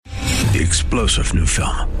The explosive new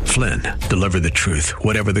film, Flynn, deliver the truth,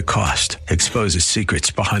 whatever the cost, exposes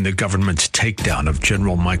secrets behind the government's takedown of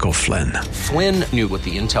General Michael Flynn. Flynn knew what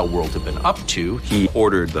the intel world had been up to. He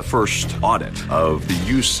ordered the first audit of the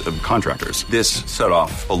use of contractors. This set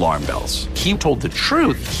off alarm bells. He told the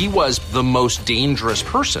truth. He was the most dangerous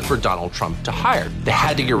person for Donald Trump to hire. They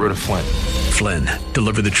had to get rid of Flynn. Flynn,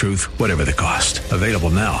 deliver the truth, whatever the cost. Available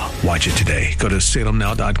now. Watch it today. Go to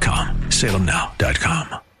salemnow.com.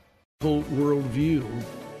 salemnow.com. Worldview,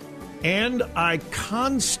 and I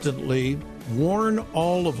constantly warn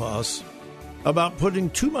all of us about putting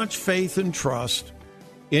too much faith and trust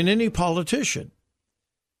in any politician.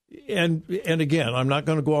 And again, I'm not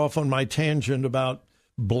going to go off on my tangent about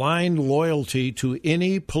blind loyalty to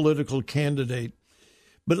any political candidate.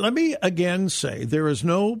 But let me again say there is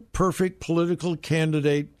no perfect political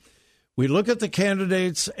candidate. We look at the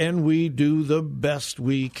candidates and we do the best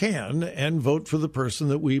we can and vote for the person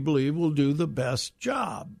that we believe will do the best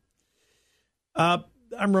job. I'm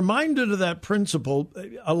reminded of that principle.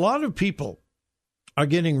 A lot of people are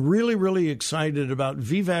getting really, really excited about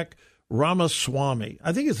Vivek Ramaswamy.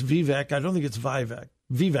 I think it's Vivek. I don't think it's Vivek.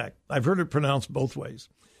 Vivek. I've heard it pronounced both ways.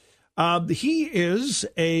 He is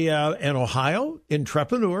an Ohio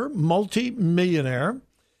entrepreneur, multi-millionaire,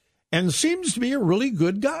 and seems to be a really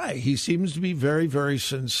good guy. He seems to be very, very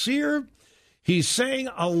sincere. He's saying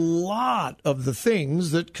a lot of the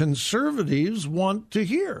things that conservatives want to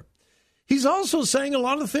hear. He's also saying a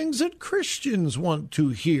lot of things that Christians want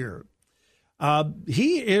to hear.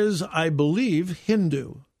 He is, I believe,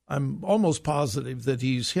 Hindu. I'm almost positive that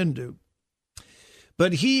he's Hindu.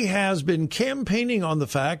 But he has been campaigning on the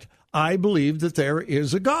fact, I believe that there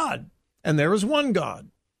is a God, and there is one God.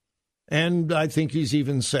 And I think he's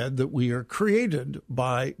even said that we are created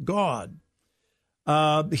by God.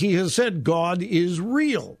 He has said God is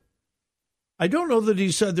real. I don't know that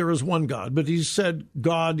he said there is one God, but he said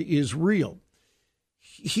God is real.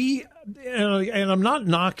 And I'm not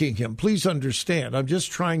knocking him. Please understand. I'm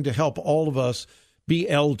just trying to help all of us be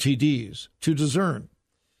LTDs to discern.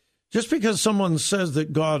 Just because someone says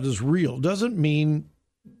that God is real doesn't mean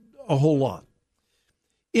a whole lot.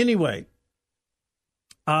 Anyway,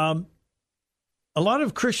 a lot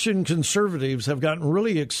of Christian conservatives have gotten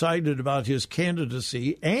really excited about his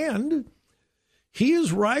candidacy, and he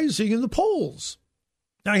is rising in the polls.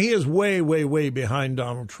 Now, he is way, way, way behind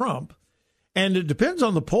Donald Trump, and it depends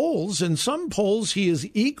on the polls. In some polls, he is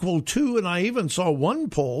equal to, and I even saw one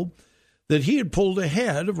poll that he had pulled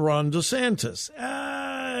ahead of Ron DeSantis.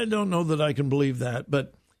 I don't know that I can believe that,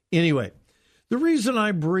 but anyway, the reason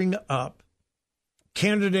I bring up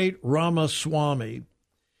candidate Ramaswamy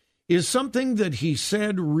is something that he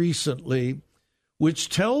said recently, which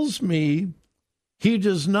tells me he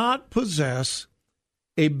does not possess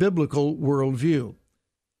a biblical worldview.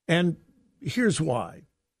 And here's why.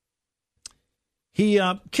 He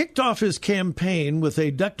kicked off his campaign with a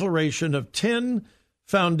declaration of 10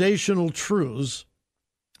 foundational truths,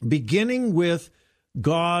 beginning with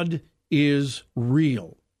God is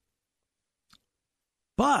real.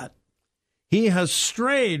 But he has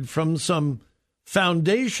strayed from some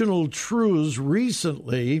foundational truths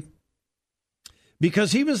recently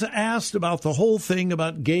because he was asked about the whole thing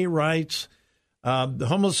about gay rights, the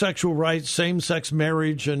homosexual rights, same-sex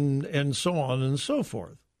marriage, and so on and so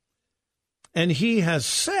forth. And he has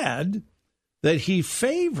said that he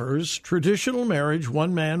favors traditional marriage,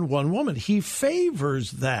 one man, one woman. He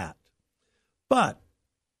favors that. But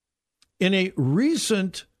in a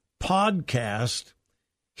recent podcast,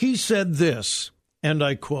 he said this, and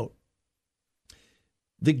I quote,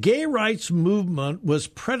 "The gay rights movement was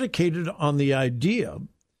predicated on the idea,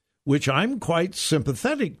 which I'm quite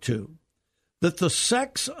sympathetic to, that the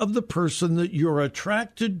sex of the person that you're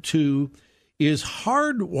attracted to is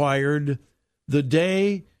hardwired the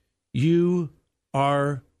day you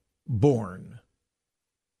are born."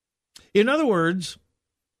 In other words,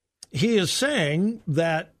 he is saying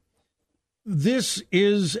that this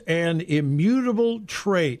is an immutable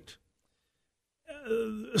trait.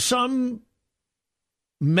 Some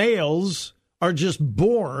males are just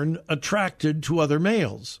born attracted to other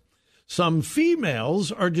males. Some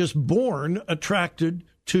females are just born attracted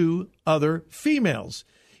to other females.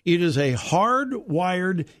 It is a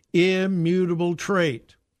hardwired, immutable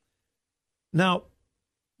trait. Now,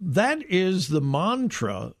 that is the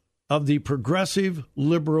mantra of the progressive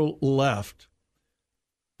liberal left.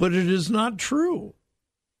 But it is not true.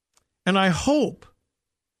 And I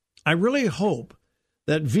really hope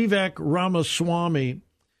that Vivek Ramaswamy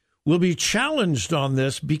will be challenged on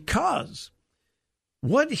this, because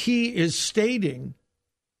what he is stating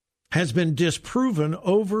has been disproven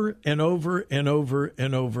over and over and over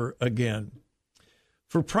and over again.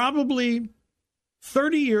 For probably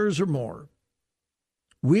 30 years or more,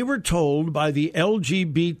 we were told by the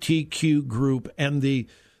LGBTQ group and the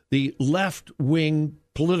left-wing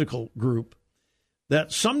political group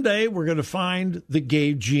that someday we're going to find the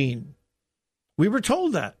gay gene. We were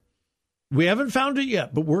told that. We haven't found it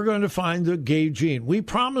yet, but we're going to find the gay gene. We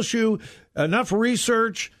promise you enough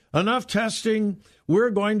research, enough testing.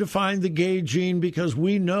 We're going to find the gay gene because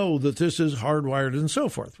we know that this is hardwired and so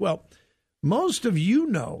forth. Well, most of you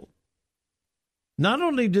know, not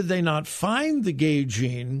only did they not find the gay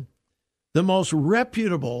gene, the most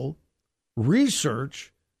reputable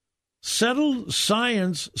research, settled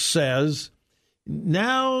science says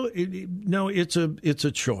it's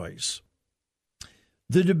a choice.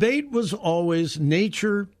 The debate was always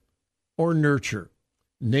nature or nurture.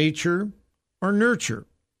 Nature or nurture.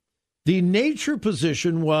 The nature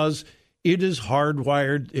position was it is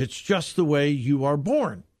hardwired. It's just the way you are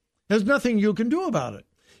born. There's nothing you can do about it.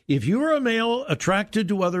 If you are a male attracted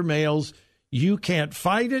to other males, you can't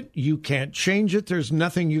fight it. You can't change it. There's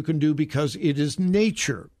nothing you can do because it is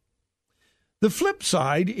nature. The flip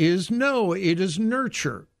side is no, it is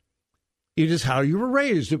nurture. It is how you were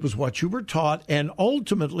raised. It was what you were taught. And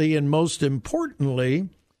ultimately, and most importantly,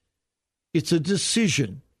 it's a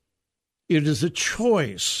decision. It is a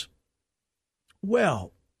choice.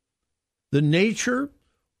 Well, the nature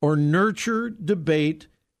or nurture debate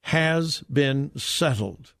has been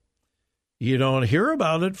settled. You don't hear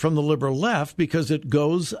about it from the liberal left because it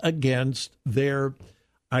goes against their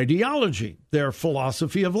ideology, their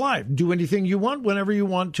philosophy of life. Do anything you want whenever you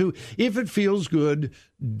want to. If it feels good,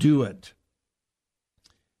 do it.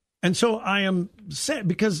 And so I am sad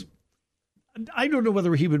because I don't know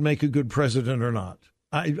whether he would make a good president or not.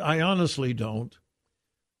 I honestly don't.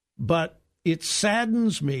 But it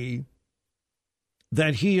saddens me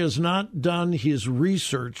that he has not done his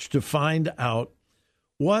research to find out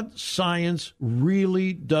what science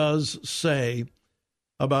really does say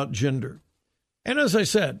about gender. And as I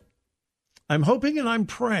said, I'm hoping and I'm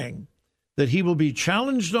praying that he will be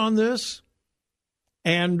challenged on this.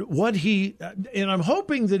 And I'm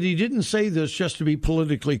hoping that he didn't say this just to be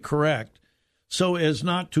politically correct so as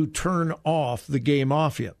not to turn off the gay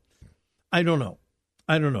mafia. I don't know.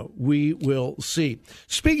 We will see.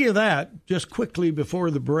 Speaking of that, just quickly before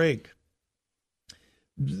the break,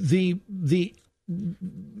 the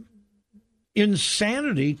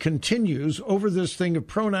insanity continues over this thing of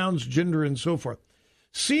pronouns, gender, and so forth.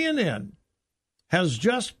 CNN has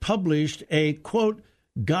just published a, quote,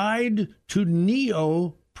 guide to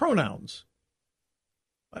neo-pronouns.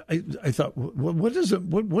 I thought, what is it?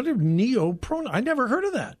 What are neo-pronouns? I never heard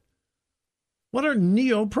of that. What are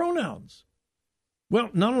neo-pronouns? Well,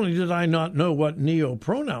 not only did I not know what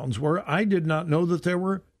neo-pronouns were, I did not know that there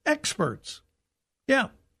were experts. Yeah.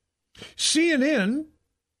 CNN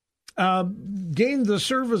gained the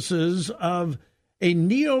services of a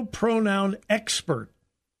neo-pronoun expert.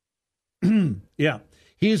 Yeah.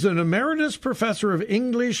 He's an emeritus professor of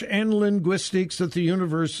English and linguistics at the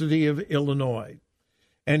University of Illinois.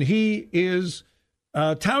 And he is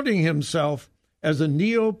touting himself as a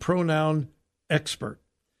neo-pronoun expert.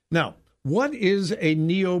 Now, what is a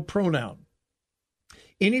neo-pronoun?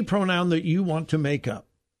 Any pronoun that you want to make up,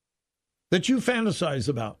 that you fantasize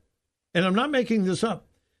about. And I'm not making this up.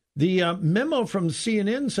 The memo from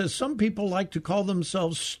CNN says some people like to call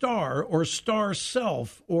themselves star or star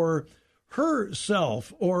self or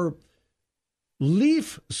herself or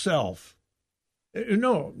leaf self.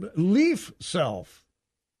 No, leaf self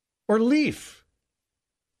or leaf.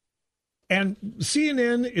 And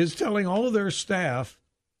CNN is telling all of their staff,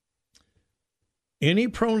 any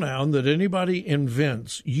pronoun that anybody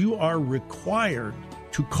invents, you are required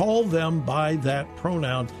to call them by that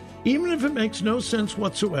pronoun, even if it makes no sense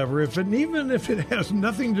whatsoever, even if it has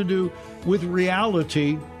nothing to do with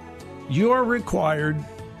reality, you are required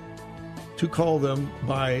to call them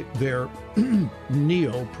by their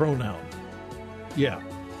neo pronoun. Yeah.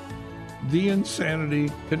 The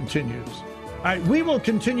insanity continues. All right, we will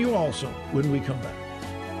continue also when we come back.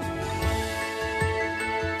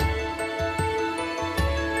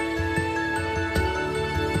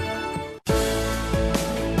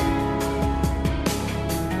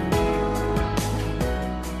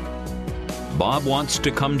 Bob wants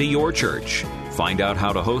to come to your church. Find out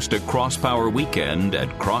how to host a Crosspower weekend at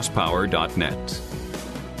crosspower.net.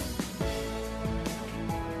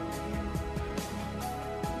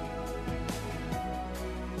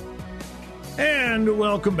 And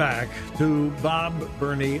welcome back to Bob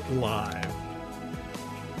Burney Live.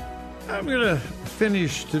 I'm going to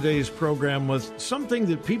finish today's program with something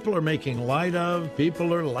that people are making light of,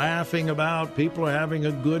 people are laughing about, people are having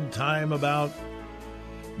a good time about.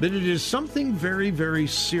 But it is something very, very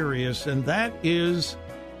serious, and that is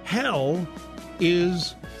hell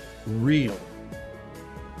is real.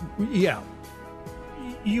 Yeah.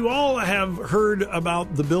 You all have heard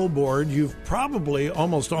about the billboard. You've probably,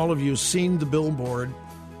 almost all of you, seen the billboard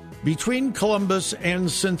between Columbus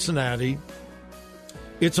and Cincinnati.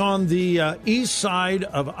 It's on the east side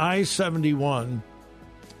of I-71,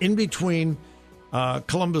 in between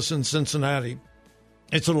Columbus and Cincinnati.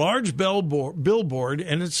 It's a large billboard,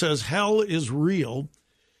 and it says, "Hell is real."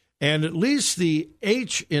 And at least the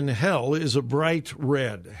H in hell is a bright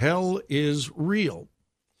red. Hell is real.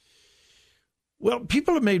 Well,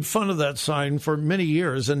 people have made fun of that sign for many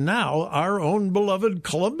years, and now our own beloved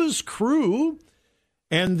Columbus Crew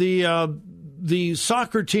and the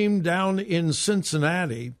soccer team down in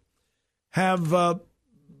Cincinnati have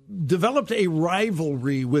developed a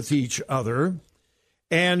rivalry with each other,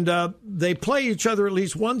 and they play each other at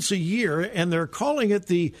least once a year, and they're calling it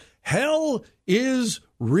the Hell is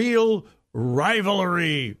Real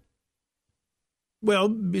Rivalry.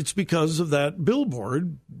 Well, it's because of that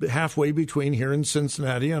billboard halfway between here in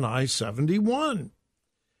Cincinnati and I-71.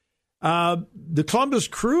 The Columbus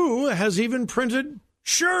Crew has even printed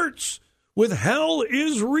shirts with "Hell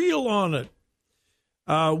is Real" on it.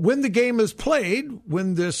 When the game is played,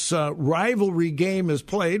 when this rivalry game is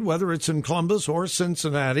played, whether it's in Columbus or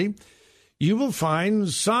Cincinnati, you will find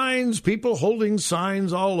signs, people holding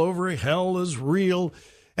signs all over, "Hell is real,"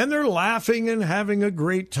 and they're laughing and having a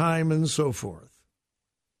great time and so forth.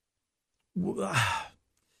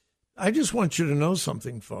 I just want you to know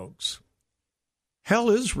something, folks. Hell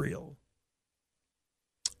is real,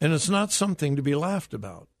 and it's not something to be laughed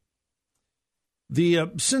about.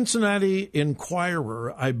 The Cincinnati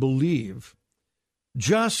Enquirer, I believe,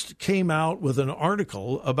 just came out with an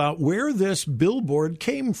article about where this billboard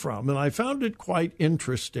came from, and I found it quite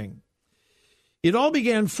interesting. It all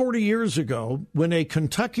began 40 years ago when a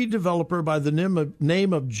Kentucky developer by the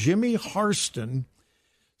name of Jimmy Harston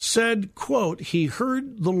said, quote, he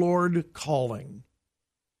heard the Lord calling.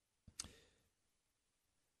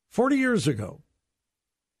 40 years ago,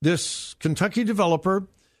 this Kentucky developer,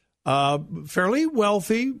 fairly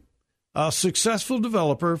wealthy, successful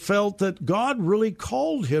developer, felt that God really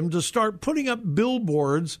called him to start putting up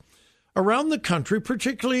billboards around the country,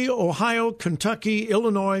 particularly Ohio, Kentucky,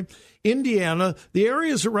 Illinois, Indiana, the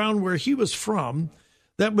areas around where he was from,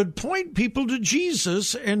 that would point people to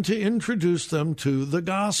Jesus and to introduce them to the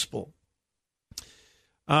gospel.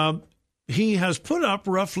 He has put up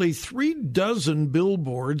roughly 36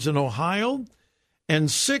 billboards in Ohio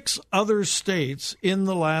and 6 other states in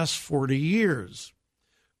the last 40 years.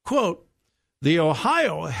 Quote, the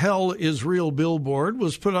Ohio Hell is Real billboard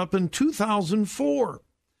was put up in 2004.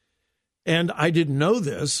 And I didn't know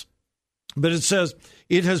this, but it says,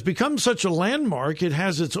 it has become such a landmark, it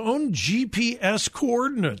has its own GPS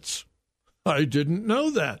coordinates. I didn't know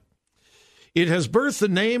that. It has birthed the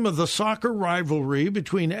name of the soccer rivalry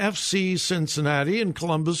between FC Cincinnati and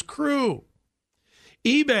Columbus Crew.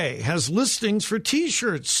 eBay has listings for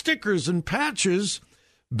T-shirts, stickers, and patches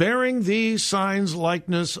bearing the sign's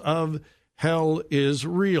likeness of Hell is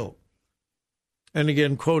Real. And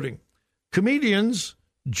again, quoting, comedians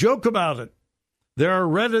joke about it. There are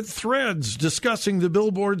Reddit threads discussing the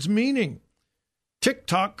billboard's meaning.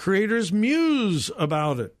 TikTok creators muse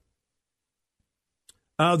about it.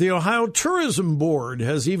 The Ohio Tourism Board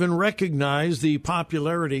has even recognized the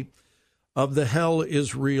popularity of the Hell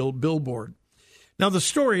is Real billboard. Now, the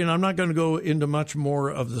story, and I'm not going to go into much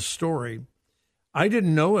more of the story, I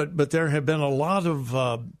didn't know it, but there have been a lot of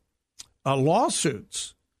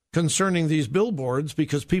lawsuits concerning these billboards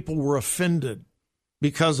because people were offended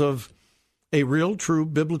because of a real, true,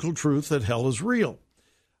 biblical truth that hell is real.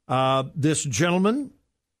 This gentleman,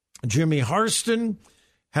 Jimmy Harston,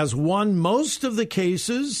 has won most of the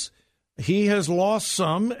cases. He has lost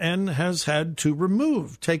some and has had to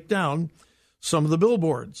take down some of the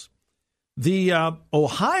billboards. The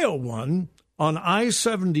Ohio one on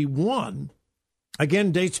I-71,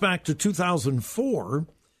 again, dates back to 2004.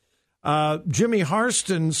 Jimmy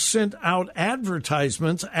Harston sent out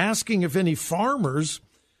advertisements asking if any farmers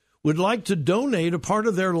would like to donate a part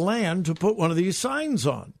of their land to put one of these signs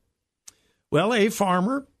on. Well, a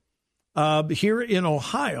farmer here in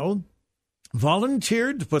Ohio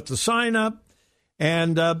volunteered to put the sign up,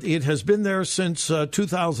 and it has been there since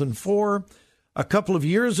 2004. A couple of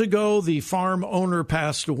years ago, the farm owner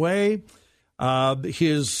passed away.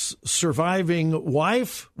 His surviving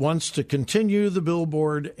wife wants to continue the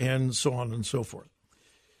billboard, and so on and so forth.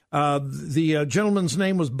 The gentleman's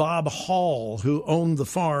name was Bob Hall, who owned the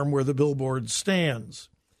farm where the billboard stands.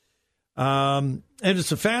 And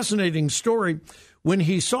it's a fascinating story. When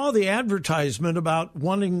he saw the advertisement about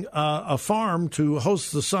wanting a farm to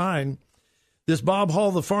host the sign, this Bob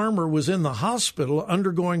Hall, the farmer, was in the hospital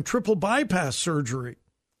undergoing triple bypass surgery.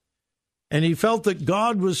 And he felt that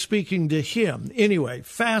God was speaking to him. Anyway,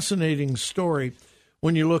 fascinating story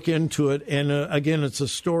when you look into it. And again, it's a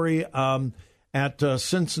story at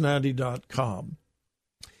Cincinnati.com.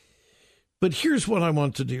 But here's what I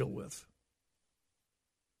want to deal with.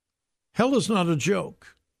 Hell is not a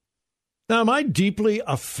joke. Now, am I deeply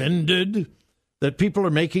offended that people are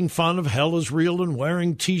making fun of hell is real and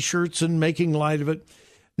wearing T-shirts and making light of it?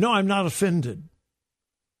 No, I'm not offended.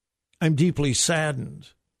 I'm deeply saddened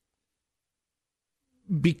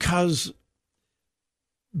because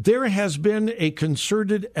there has been a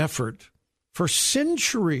concerted effort for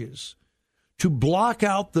centuries to block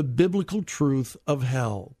out the biblical truth of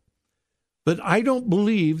hell. But I don't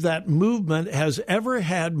believe that movement has ever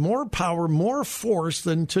had more power, more force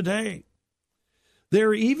than today. There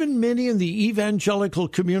are even many in the evangelical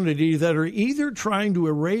community that are either trying to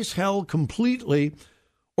erase hell completely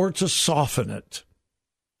or to soften it.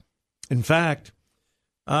 In fact,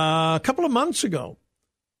 a couple of months ago,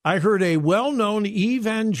 I heard a well-known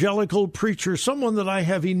evangelical preacher, someone that I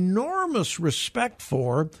have enormous respect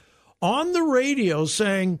for, on the radio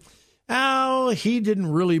saying, he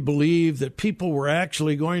didn't really believe that people were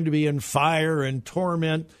actually going to be in fire and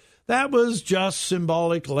torment. That was just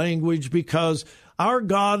symbolic language because our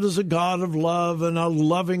God is a God of love and a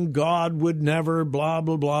loving God would never blah,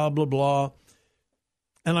 blah, blah, blah, blah.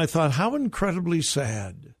 And I thought, how incredibly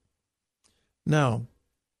sad. Now,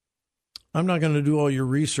 I'm not going to do all your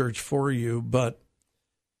research for you, but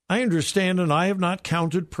I understand, and I have not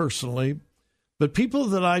counted personally, but people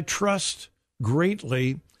that I trust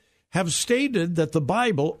greatly have stated that the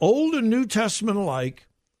Bible, Old and New Testament alike,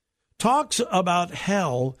 talks about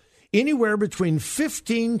hell anywhere between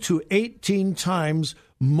 15 to 18 times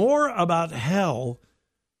more about hell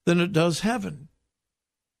than it does heaven.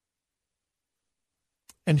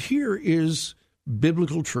 And here is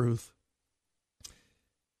biblical truth.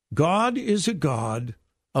 God is a God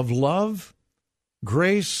of love,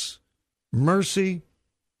 grace, mercy,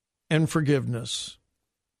 and forgiveness.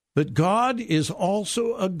 But God is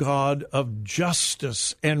also a God of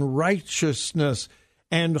justice and righteousness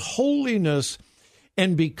and holiness.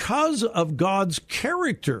 And because of God's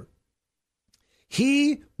character,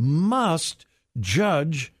 he must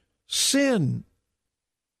judge sin.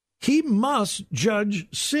 He must judge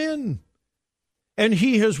sin. And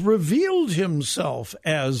he has revealed himself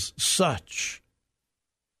as such.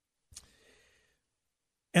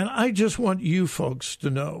 And I just want you folks to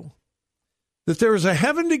know that there is a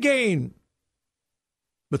heaven to gain,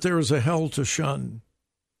 but there is a hell to shun.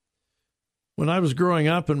 When I was growing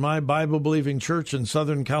up in my Bible-believing church in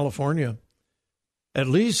Southern California, at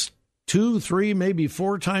least 2, 3, maybe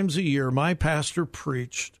 4 times a year, my pastor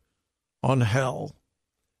preached on hell.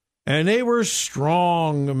 And they were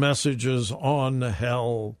strong messages on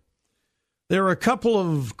hell. There were a couple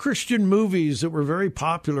of Christian movies that were very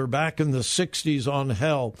popular back in the 60s on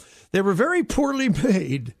hell. They were very poorly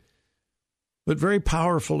made, but very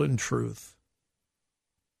powerful in truth.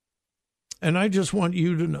 And I just want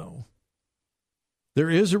you to know,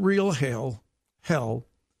 there is a real hell,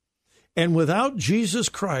 and without Jesus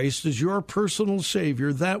Christ as your personal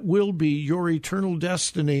Savior, that will be your eternal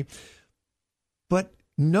destiny. But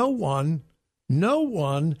no one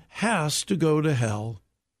has to go to hell.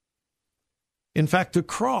 In fact, the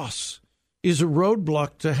cross is a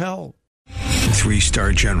roadblock to hell.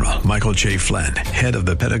 3-star General Michael J. Flynn, head of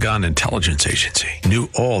the Pentagon Intelligence Agency, knew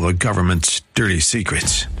all the government's dirty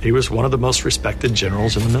secrets. He was one of the most respected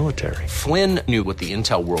generals in the military. Flynn knew what the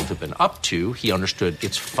intel world had been up to. He understood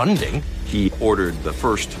its funding. He ordered the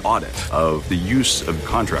first audit of the use of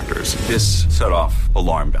contractors. This set off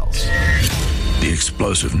alarm bells. The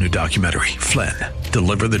explosive new documentary, Flynn,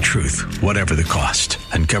 Deliver the Truth, Whatever the Cost,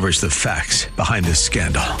 uncovers the facts behind this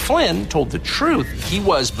scandal. Flynn told the truth. He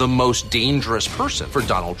was the most dangerous person for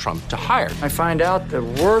Donald Trump to hire. I find out the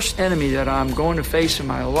worst enemy that I'm going to face in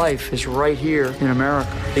my life is right here in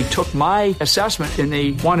America. They took my assessment and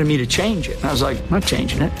they wanted me to change it. And I was like, I'm not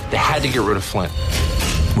changing it. They had to get rid of Flynn.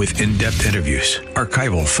 With in-depth interviews,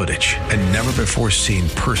 archival footage, and never-before-seen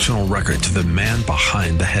personal records of the man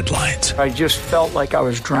behind the headlines. I just felt like I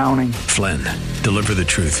was drowning. Flynn, Deliver the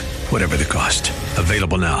Truth, Whatever the Cost.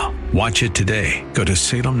 Available now. Watch it today. Go to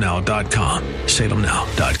salemnow.com.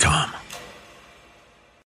 salemnow.com.